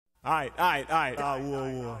Aight.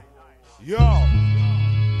 Whoa. Yo.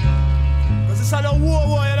 Cause it's a no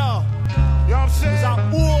war, you know. You know what I'm saying? It's a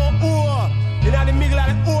war. You know the middle of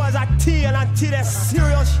the O is a T and a T, that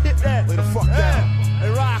serious shit there. Lay the fuck down.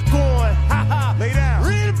 And rock on. Haha. Lay down.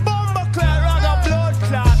 Real bomber clot, ragga blood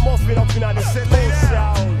clot, muffin up in the Sit lay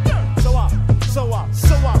sound. So what?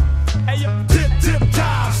 Hey, you tip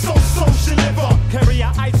top, so she liver. Carry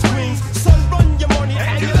your ice creams, sun run your money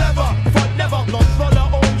and your lever. But never, not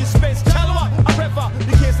brother on your space. Tell what I prefer,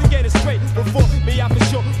 the case and get it straight. Before me, I for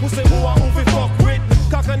sure who say who I who we fuck with.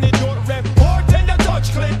 Cock on the door, rep, or tender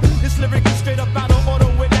touch clip. This lyric is straight up out of order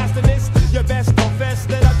with nastiness. Your best confess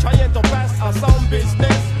that I'm trying to pass a sound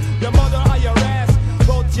business. Your mother or your ass,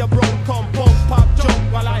 both your bro come pop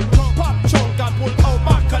junk while I pop chunk and pull out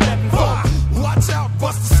my collecting phone. Watch out,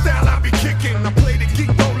 bust the style I be kicking. I play the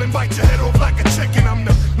geek rolling, bite your head off like a chicken. I'm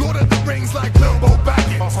the Lord of the Rings like Bilbo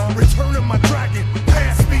Baggins. Return of my dragon,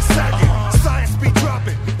 pants be sagging, science be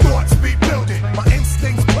dropping, thoughts be building. My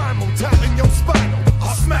instincts primal, tapping your spinal.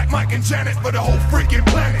 I'll smack Mike and Janet for the whole freaking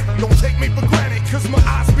planet. Don't take me for granted, cause my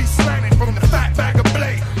eyes be slanted. From the fat bag of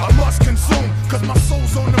blade, I must consume, cause my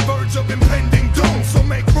soul's on the verge of impending doom. So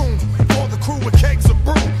make room for the crew with kegs of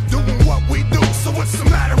brew, doing what we do. So what's the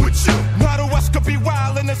matter with you? The West could be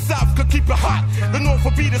wild and the South could keep it hot. The North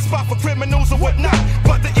would be the spot for criminals or whatnot.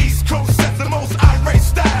 But the East Coast sets the most irate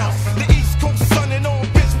style. The East Coast sunning on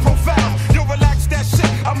bitch profile. You relax that shit,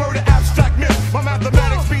 I murder abstract myths. My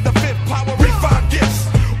mathematics be the fifth power, refined gifts.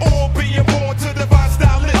 All being born to divine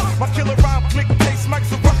stylists. My killer rhyme click taste mics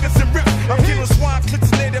and ruckus and rips. I'm killing swine clicks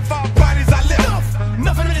and native five bodies I live.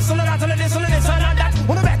 Nothing of this, all of that, all of this, all of this, all of that.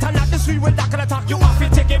 Wanna bet on that, the street with that can attack you off. You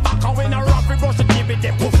take it back, how in a rough, we brush it, give it,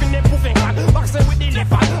 them poofing. Boxing with the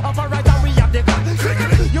left hand, up and right and we have the gun.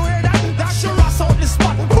 You hear that? That's your ass out the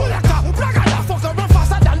spot. Pull that car, black and that fucker run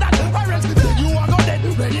faster than that. Or else you are gonna dead,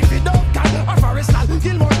 ready if you don't can. Or forest land,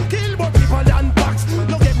 kill more people than box.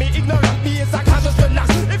 Look at me ignorant, me is I can't just relax.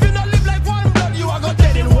 If you don't live like one blood, you are gonna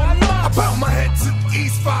dead in one month. I bow my head to the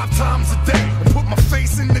east 5 times a day and put my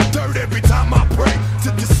face in the dirt every time I pray. To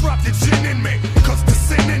disrupt the gin in me, cause the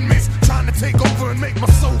sin in me's trying to take over and make my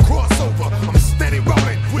soul cross over. I'm steady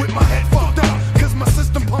rolling with my head fucked up, cause my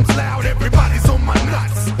system pumps loud, everybody's on my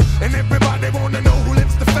nuts. And everybody wanna know who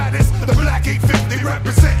lives the fattest. The black 850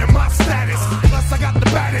 representing my status. Plus I got the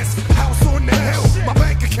baddest house on the hill. My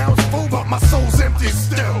bank account's full but my soul's empty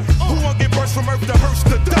still. Who won't get burst from earth to hearse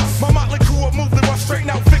to dust? My motley crew will move them straight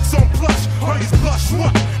out, fix on plush. Honey's blush,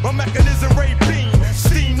 what? My mechanism ray beam,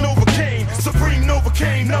 steam Novocaine, Supreme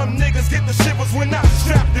Novocaine. Numb niggas get the shivers when I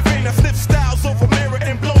strap the vein. I sniff styles over mirror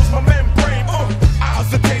and blows my membrane.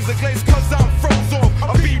 Eyes the taser glaze cause I'm froze off.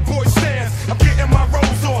 A B-boy stance, I'm getting my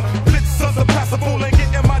rolls off. Blitzers are passable and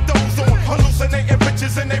getting my doze on. Hallucinating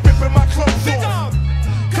bitches and they ripping my clothes off.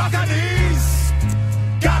 Cockadies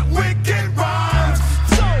got wicked rhymes.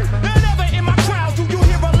 So, whenever in my crowd do you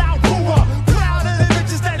hear a loud hooah? Proud of the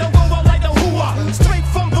bitches that don't go out like the hooah. Straight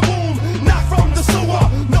from the womb, not from the sewer.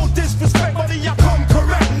 No disrespect, but I come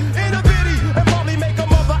correct. In a bitty, and probably make a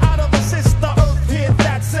mother out of a sister. Earth hit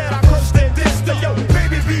that said I crushed and dissed her. Yo,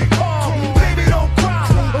 Baby be calm, baby don't cry.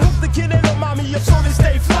 I hope the kid and the mommy, your soul is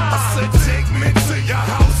stay fly. I said take me to your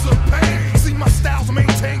house of pain. See my style's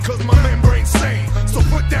maintained cause my membrane's sane. So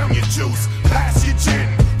put down your juice, pass your gin.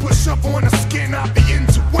 Push up on the skin, I'll be in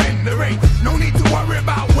to win. There ain't no need to worry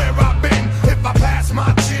about where I've been. If I pass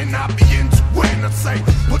my gin, I'll be in to win. I say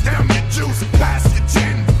put down your juice, pass your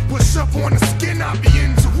gin. Push up on the skin, I'll be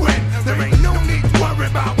in to win. There ain't no need to worry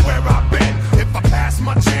about where I've been. If I pass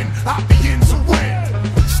my gin, I'll be in to win.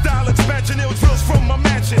 Style expansion, ill drills from my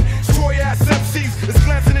mansion. Troy ass MCs is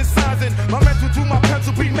glancing and sizing. My mental to my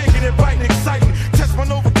pencil be making it bright and exciting. Test my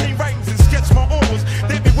Novocaine writings and sketch my oils.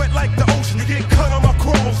 They be wet like the ocean, you get cut on my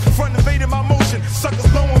corals. Front invading my motion, suckers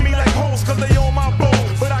blowing me like holes cause they on my bowl.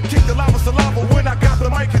 But I kick the lava saliva when I got the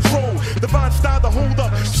mic control. Divine style to hold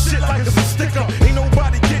up, shit like it's a sticker. Ain't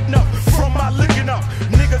nobody getting up from my licking up.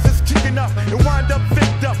 Niggas is kicking up and wind up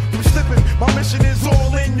picked up from slipping. My mission is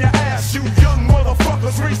all in your ass. You young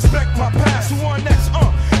motherfuckers respect my past. Who on next?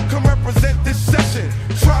 Come represent this session.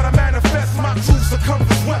 Try to manifest my true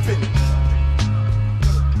circumference weapon.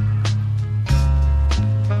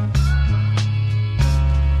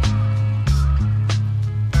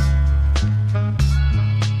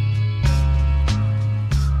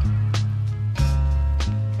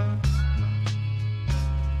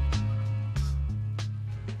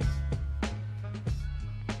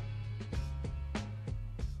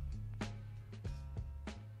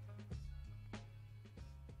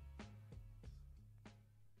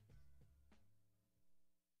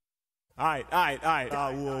 Aight.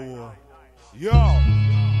 Whoa. Yo.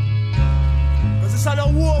 This is a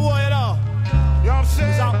war, you know. You know what I'm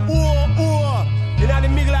saying? It's a war. You know the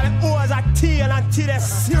middle of the O is a T and a T, that's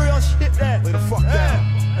serious shit there. Lay the fuck down.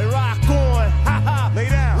 And rock on, haha. Lay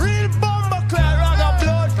down. Real bomber clot, rock a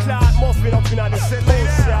blood clot, muffin up in the said lay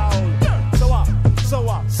sound. So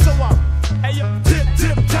what? Hey, you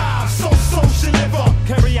dip, time, so social liver.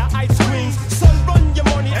 Carry your ice creams, sun run your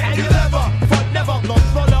money and your lever. But never, not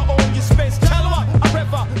brother own your space. Tell what I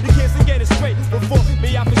prefer, the case and get it straight. Before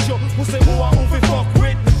me have to show who say who I who we fuck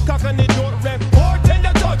with. Cock on the door, rep, or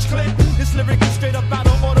tender touch clip. This lyric is straight up out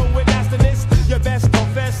of order with nastiness. Your best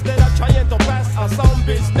confess that I'm trying to pass a sound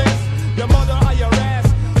business. Your mother or your ass,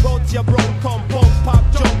 go to your bro, come pop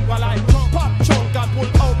junk while I pop chunk and pull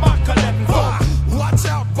out back 11 foot. Watch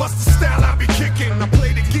out, bust the style I be kicking. I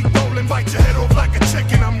play the geek roll and bite your head off like a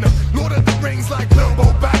chicken. I'm the Lord of the Rings like Bilbo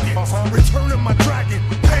Baggins. Returning my dragon,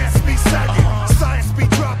 pants be sagging, science be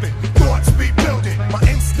dropping, thoughts be building. My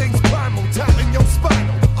instincts primal, tapping your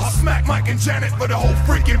spinal. I'll smack Mike and Janet for the whole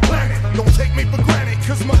freaking planet. Don't take me for granted,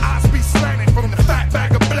 cause my eyes be slanted. From the fat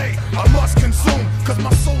bag of blade, I must consume, cause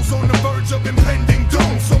my soul's on the verge of impending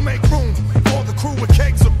doom. So make room for the crew with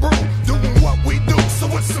kegs of brew, doing what we do. So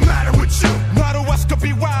what's the matter with you? Now the West could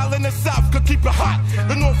be wild and the South could keep it hot.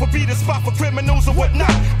 The North would be the spot for criminals and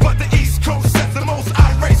whatnot. But the East Coast sets the most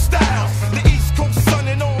irate style. The East Coast sun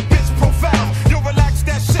and all bitch profile. You relax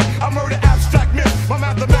that shit, I murder abstract myths. My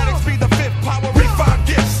mathematics be the fifth power, refined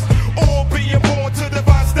gifts. All being born to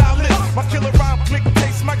divine stylist. My killer rhyme click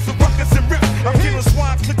takes mics with ruckus and rips. I'm killing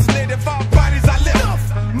swine clicks native five bodies I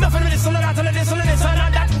live. Nothing with this, all of that, all of this, all of this, all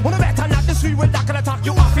of that. Wanna bet on that, this we will knock and attack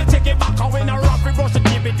you off. You take it back, I win a rock, we rush and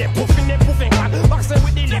give it them puffy.